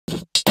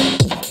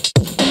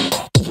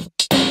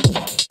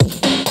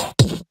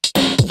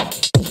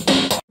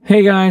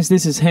Hey guys,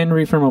 this is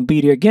Henry from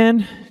OBEDIA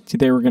again.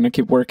 Today we're going to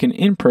keep working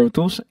in Pro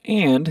Tools,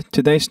 and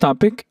today's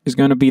topic is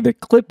going to be the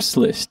clips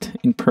list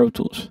in Pro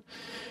Tools.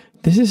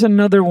 This is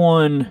another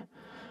one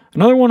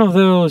of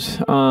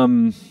those,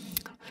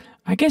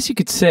 I guess you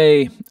could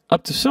say,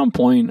 up to some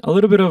point, a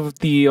little bit of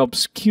the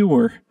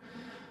obscure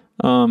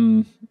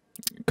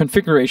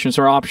configurations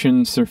or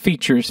options or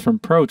features from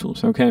Pro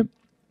Tools, okay?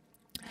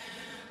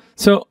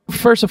 So,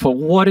 first of all,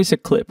 what is a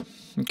clip?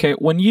 Okay,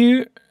 when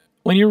you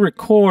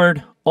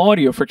record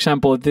audio, for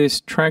example, this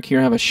track here,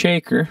 I have a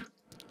shaker.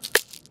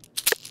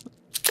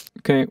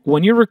 Okay,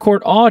 when you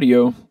record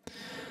audio,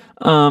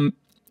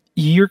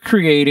 you're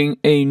creating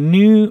a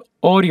new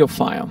audio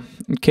file.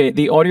 Okay,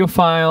 the audio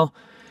file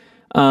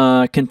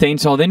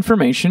contains all the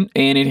information,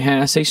 and it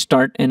has a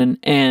start and an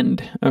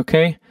end.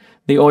 Okay,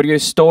 the audio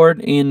is stored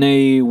in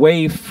a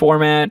WAV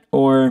format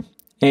or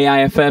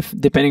AIFF,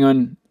 depending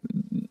on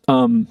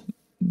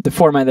the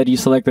format that you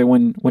selected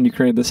when you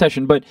created the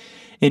session. But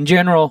in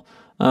general,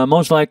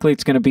 most likely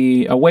it's going to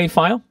be a WAV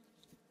file,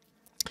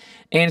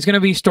 and it's going to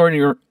be stored in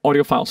your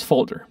audio files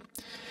folder.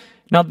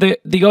 Now,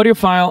 the audio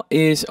file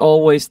is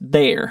always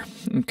there,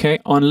 okay,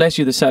 unless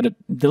you decide to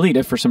delete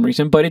it for some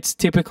reason, but it's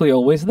typically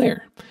always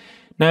there.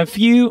 Now, if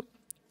you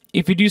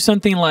do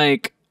something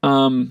like,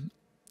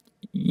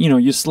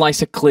 you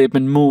slice a clip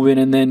and move it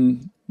and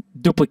then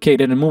duplicate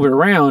it and move it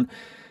around,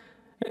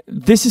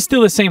 this is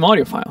still the same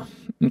audio file,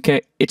 okay?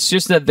 It's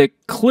just that the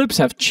clips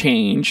have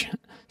changed,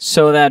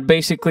 so that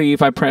basically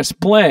if I press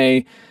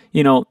play,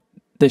 the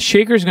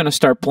shaker is going to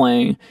start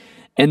playing,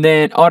 and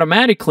then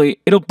automatically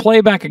it'll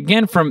play back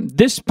again from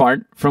this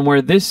part, from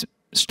where this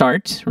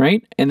starts,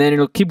 right? And then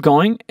it'll keep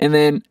going, and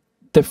then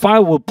the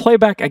file will play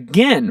back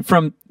again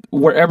from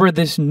wherever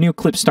this new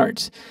clip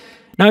starts.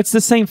 Now it's the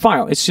same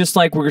file. It's just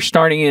like we're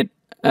starting it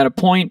at a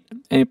point,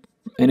 and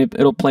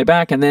it'll play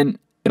back, and then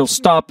it'll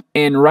stop,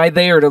 and right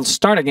there it'll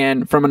start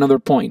again from another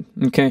point,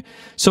 okay?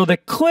 So the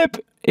clip,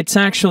 it's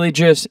actually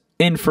just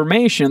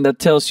information that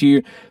tells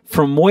you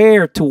from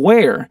where to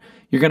where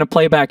you're going to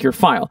play back your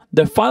file.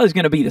 The file is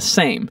going to be the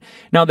same.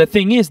 Now, the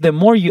thing is, the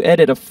more you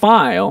edit a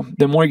file,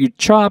 the more you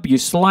chop, you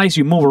slice,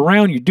 you move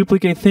around, you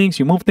duplicate things,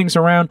 you move things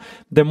around,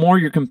 the more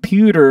your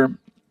computer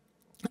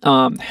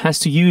has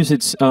to use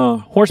its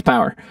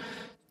horsepower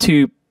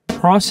to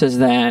process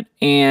that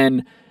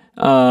and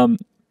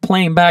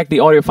playing back the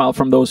audio file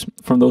from those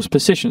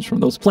positions, from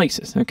those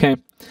places, okay?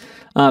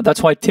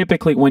 That's why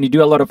typically when you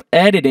do a lot of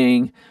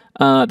editing,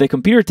 the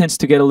computer tends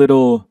to get a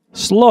little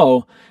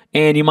slow,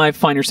 and you might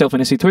find yourself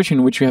in a situation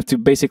in which you have to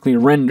basically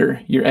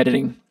render your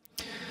editing.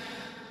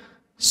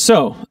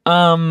 So,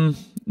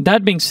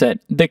 that being said,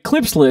 the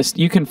clips list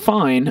you can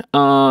find,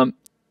 bottom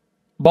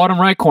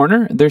right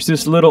corner, there's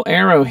this little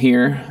arrow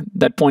here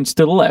that points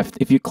to the left.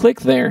 If you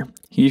click there,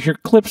 here's your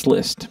clips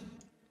list.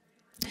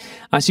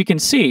 As you can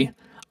see,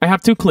 I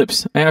have two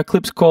clips. I have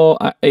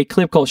a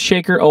clip called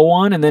Shaker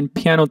 01 and then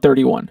Piano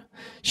 31.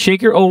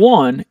 Shaker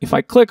 01, if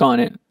I click on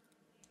it,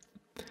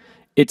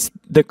 it's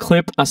the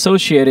clip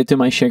associated to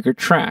my shaker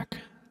track.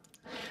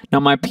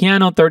 Now my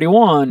Piano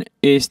 31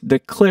 is the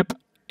clip,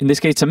 in this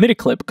case it's a MIDI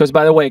clip, because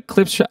by the way,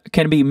 clips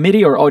can be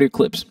MIDI or audio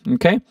clips,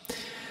 okay?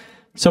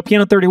 So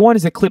Piano 31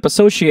 is the clip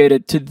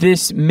associated to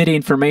this MIDI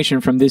information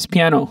from this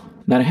piano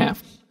that I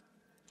have.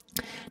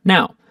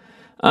 Now,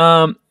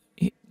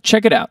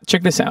 check it out,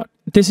 check this out.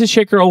 This is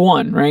Shaker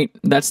 01, right?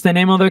 That's the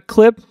name of the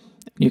clip.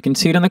 You can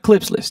see it on the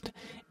clips list.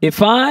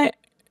 If I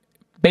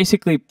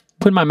basically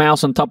put my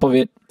mouse on top of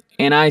it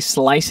and I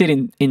slice it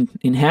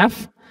in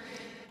half,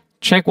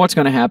 check what's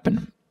going to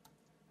happen.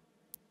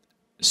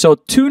 So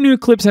two new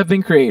clips have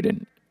been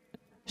created.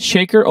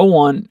 Shaker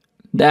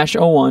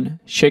 01-01,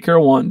 Shaker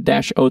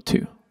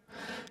 01-02.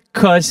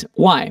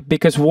 Why?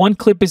 Because one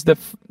clip is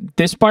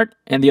this part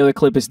and the other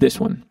clip is this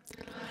one.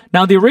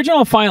 Now the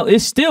original file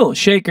is still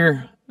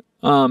Shaker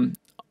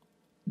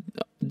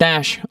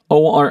dash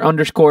or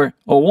underscore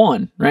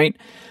 01, right?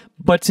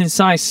 But since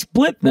I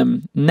split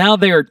them, now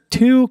there are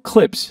two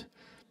clips,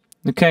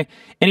 okay?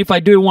 And if I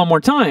do it one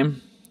more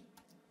time,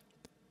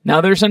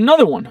 now there's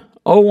another one,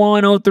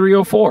 01,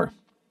 03, 04.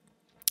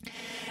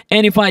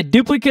 And if I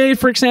duplicate,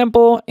 for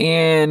example,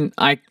 and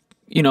I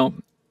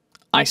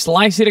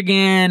slice it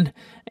again,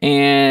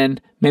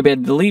 and maybe I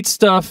delete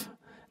stuff,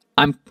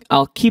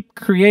 I'll keep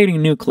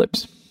creating new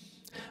clips.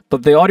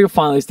 But the audio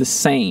file is the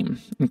same,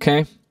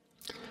 okay?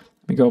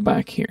 Let me go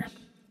back here.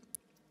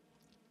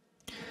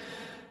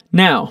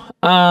 Now,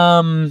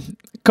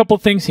 couple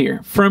things here.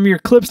 From your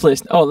clips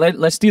list,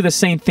 let's do the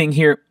same thing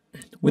here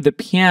with the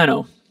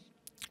piano.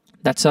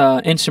 That's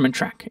an instrument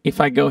track.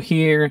 If I go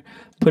here,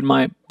 put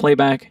my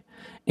playback,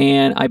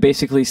 and I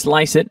basically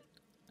slice it,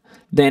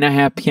 then I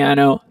have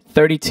piano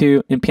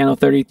 32 and piano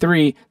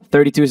 33.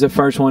 32 is the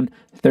first one,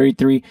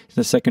 33 is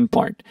the second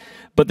part.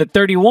 But the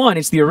 31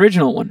 is the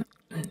original one.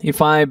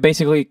 If I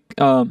basically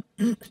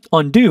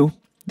undo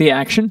the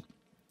action,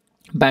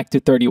 back to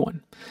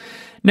 31.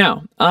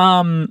 Now,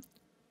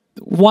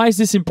 why is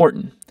this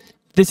important?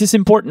 This is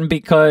important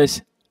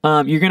because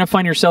you're going to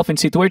find yourself in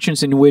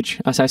situations in which,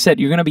 as I said,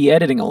 you're going to be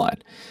editing a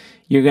lot.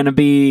 You're going to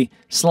be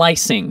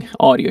slicing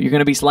audio. You're going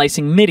to be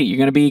slicing MIDI. You're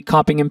going to be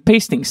copying and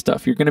pasting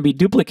stuff. You're going to be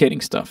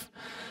duplicating stuff.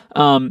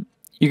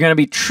 You're going to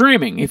be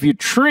trimming. If you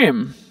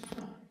trim,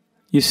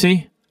 you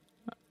see,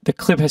 the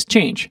clip has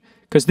changed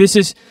because this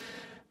is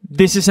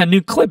a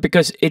new clip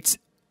because it's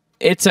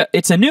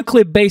a new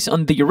clip based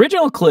on the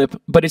original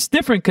clip, but it's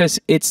different because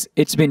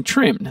it's been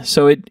trimmed,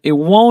 so it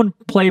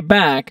won't play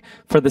back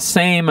for the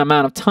same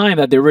amount of time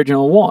that the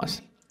original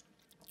was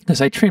because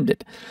I trimmed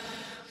it.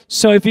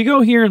 So if you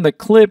go here in the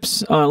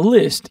clips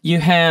list, you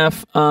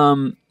have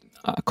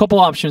a couple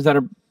options that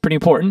are pretty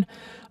important.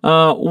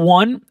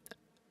 One,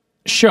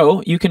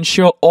 show. You can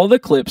show all the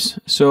clips,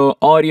 so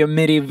audio,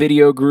 MIDI,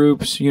 video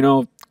groups, you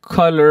know,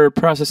 color,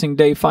 processing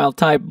date, file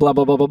type, blah,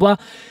 blah, blah, blah, blah.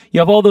 You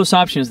have all those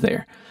options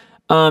there.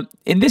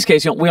 In this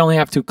case, we only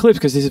have 2 clips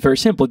because this is very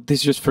simple.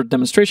 This is just for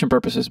demonstration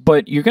purposes.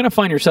 But you're going to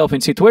find yourself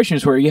in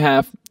situations where you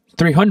have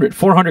 300,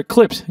 400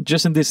 clips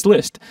just in this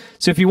list.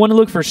 So if you want to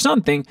look for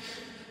something,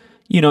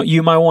 you know,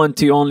 you might want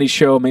to only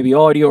show maybe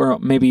audio or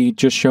maybe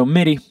just show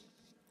MIDI.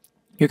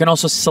 You can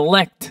also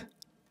select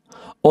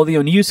all the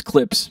unused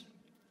clips.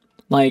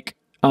 Like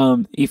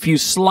if you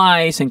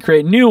slice and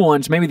create new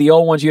ones, maybe the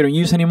old ones you don't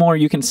use anymore,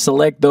 you can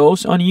select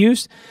those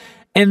unused.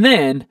 And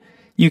then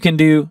you can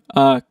do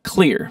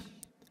clear.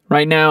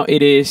 Right now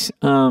it is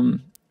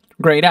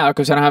grayed out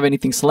because I don't have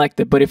anything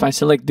selected. But if I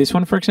select this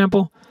one, for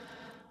example,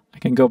 I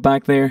can go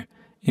back there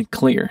and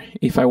clear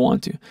if I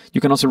want to. You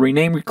can also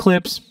rename your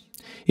clips.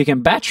 You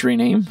can batch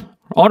rename,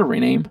 auto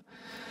rename,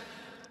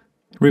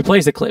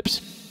 replace the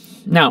clips.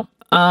 Now,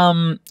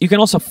 you can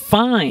also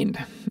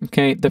find,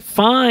 okay, the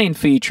find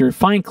feature,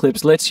 find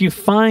clips, lets you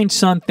find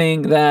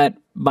something that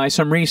by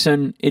some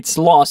reason it's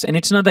lost. And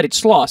it's not that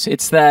it's lost,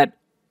 it's that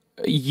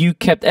you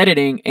kept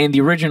editing and the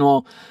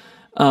original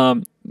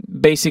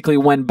basically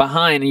went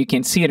behind and you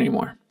can't see it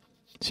anymore.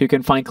 So you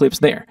can find clips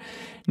there.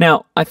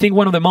 Now, I think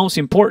one of the most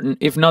important,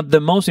 if not the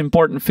most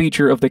important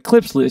feature of the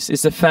clips list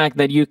is the fact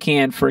that you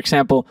can, for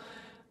example,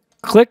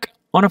 click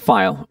on a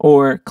file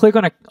or click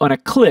on a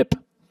clip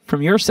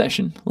from your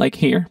session, like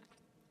here,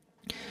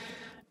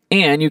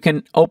 and you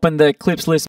can open the clips list